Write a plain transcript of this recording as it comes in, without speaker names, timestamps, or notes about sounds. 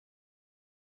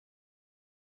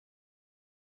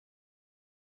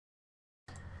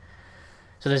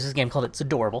So there's this game called It's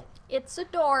Adorable. It's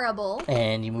adorable.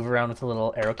 And you move around with the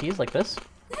little arrow keys like this.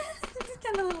 It's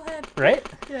kind of a little head. Right?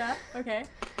 Yeah, okay.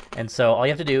 And so all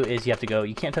you have to do is you have to go,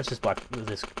 you can't touch this black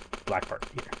part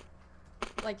here.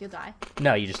 Like you'll die?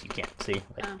 No, you can't. See?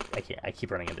 Like, I can't. I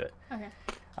keep running into it. Okay.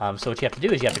 So what you have to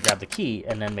do is you have to grab the key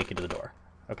and then make it to the door.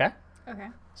 Okay? Okay.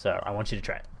 So I want you to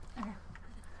try it. Okay.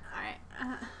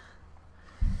 Alright.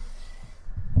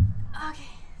 Okay.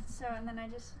 So, and then I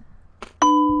just...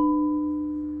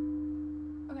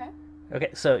 Okay. Okay,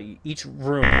 so each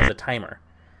room has a timer.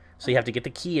 So you have to get the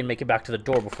key and make it back to the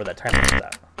door before that timer runs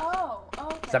out. Oh,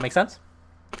 okay. Does that make sense?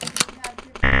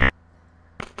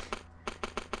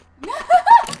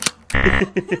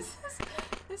 This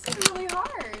is really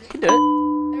hard. You can do it.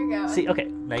 There you go. See, okay,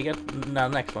 now you got the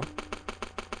next one.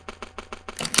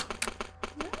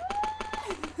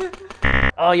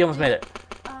 Oh, you almost made it.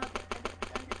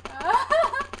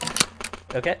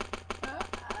 Okay.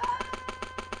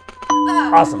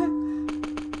 Awesome.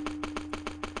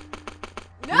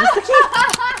 You missed the key.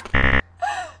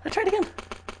 I tried again.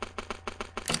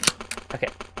 Okay,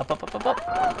 up.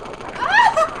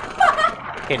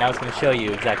 Okay, now it's going to show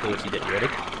you exactly what you did. You ready?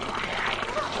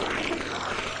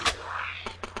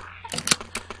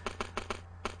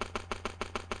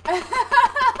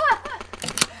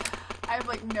 I have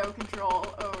like no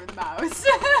control over the mouse.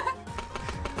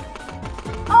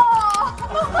 Oh!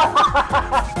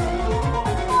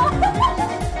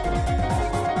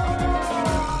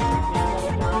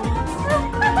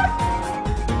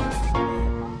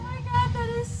 Oh my god, that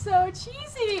is so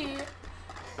cheesy.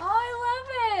 Oh, I love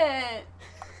it.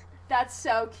 That's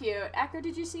so cute. Echo,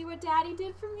 did you see what Daddy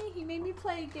did for me? He made me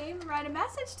play a game and write a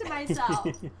message to myself.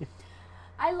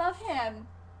 I love him.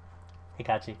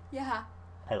 Hikachi, Yeah.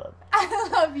 I love you. I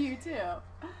love you too.